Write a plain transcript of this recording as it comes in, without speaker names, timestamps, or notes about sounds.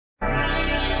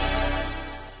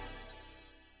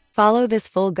Follow this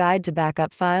full guide to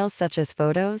backup files such as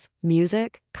photos,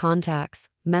 music, contacts,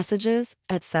 messages,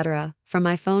 etc. from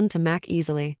iPhone to Mac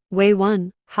easily. Way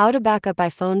 1. How to backup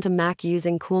iPhone to Mac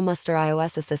using Coolmuster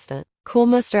iOS Assistant.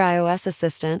 Coolmuster iOS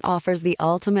Assistant offers the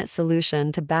ultimate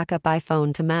solution to backup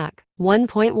iPhone to Mac.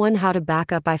 1.1 How to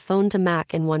backup iPhone to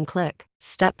Mac in one click.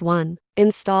 Step 1.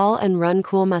 Install and run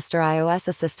Coolmuster iOS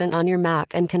Assistant on your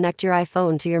Mac and connect your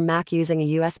iPhone to your Mac using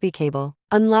a USB cable.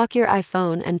 Unlock your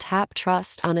iPhone and tap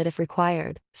Trust on it if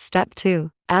required. Step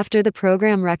 2. After the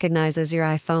program recognizes your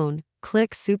iPhone,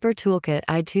 click Super Toolkit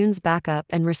iTunes Backup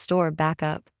and Restore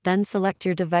Backup, then select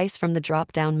your device from the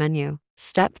drop-down menu.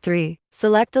 Step 3.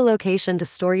 Select a location to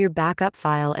store your backup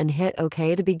file and hit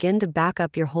OK to begin to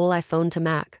backup your whole iPhone to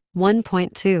Mac.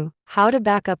 1.2. How to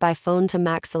backup iPhone to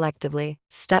Mac selectively.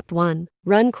 Step 1.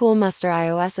 Run Coolmuster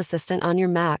iOS Assistant on your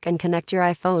Mac and connect your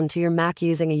iPhone to your Mac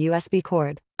using a USB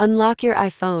cord. Unlock your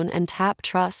iPhone and tap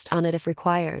Trust on it if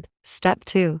required. Step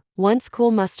 2. Once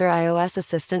Coolmuster iOS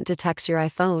Assistant detects your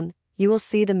iPhone, you will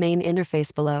see the main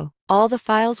interface below. All the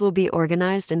files will be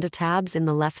organized into tabs in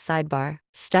the left sidebar.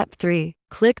 Step 3.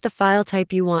 Click the file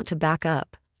type you want to back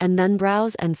up, and then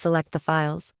browse and select the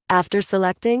files. After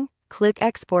selecting, click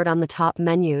Export on the top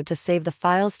menu to save the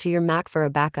files to your Mac for a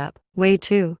backup. Way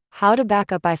 2. How to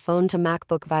backup iPhone to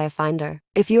MacBook via Finder.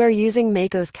 If you are using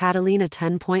macOS Catalina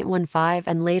 10.15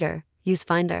 and later, use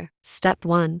Finder. Step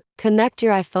 1. Connect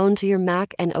your iPhone to your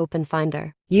Mac and open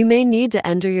Finder. You may need to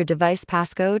enter your device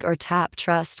passcode or tap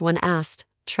Trust when asked.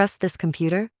 Trust this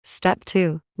computer? Step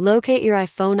 2. Locate your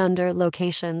iPhone under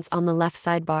Locations on the left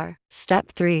sidebar.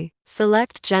 Step 3.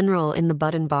 Select General in the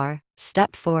button bar.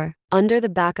 Step 4. Under the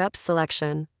Backup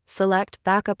selection, select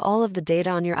Backup all of the data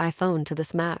on your iPhone to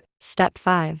this Mac. Step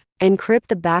 5. Encrypt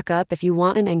the backup. If you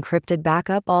want an encrypted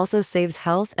backup also saves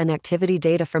health and activity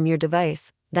data from your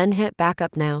device, then hit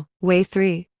Backup now. Way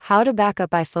 3. How to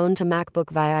backup iPhone to MacBook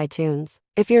via iTunes.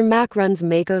 If your Mac runs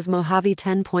macOS Mojave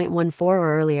 10.14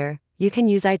 or earlier, you can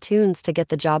use iTunes to get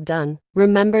the job done.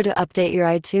 Remember to update your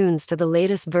iTunes to the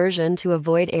latest version to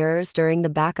avoid errors during the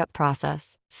backup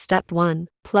process. Step 1.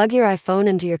 Plug your iPhone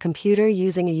into your computer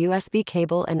using a USB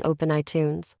cable and open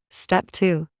iTunes. Step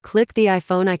 2. Click the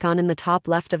iPhone icon in the top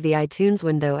left of the iTunes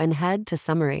window and head to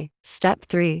Summary. Step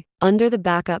 3. Under the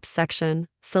Backup section,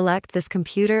 select This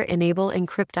computer enable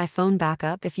encrypt iPhone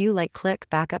backup. If you like, click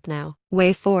Backup now.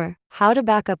 Way 4. How to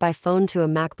backup iPhone to a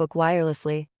MacBook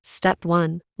wirelessly. Step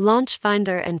 1. Launch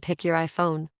Finder and pick your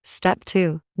iPhone. Step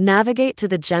 2. Navigate to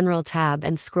the General tab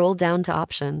and scroll down to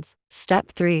Options.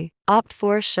 Step 3. Opt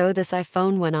for Show this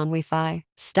iPhone when on Wi-Fi.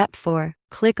 Step 4.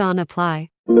 Click on Apply.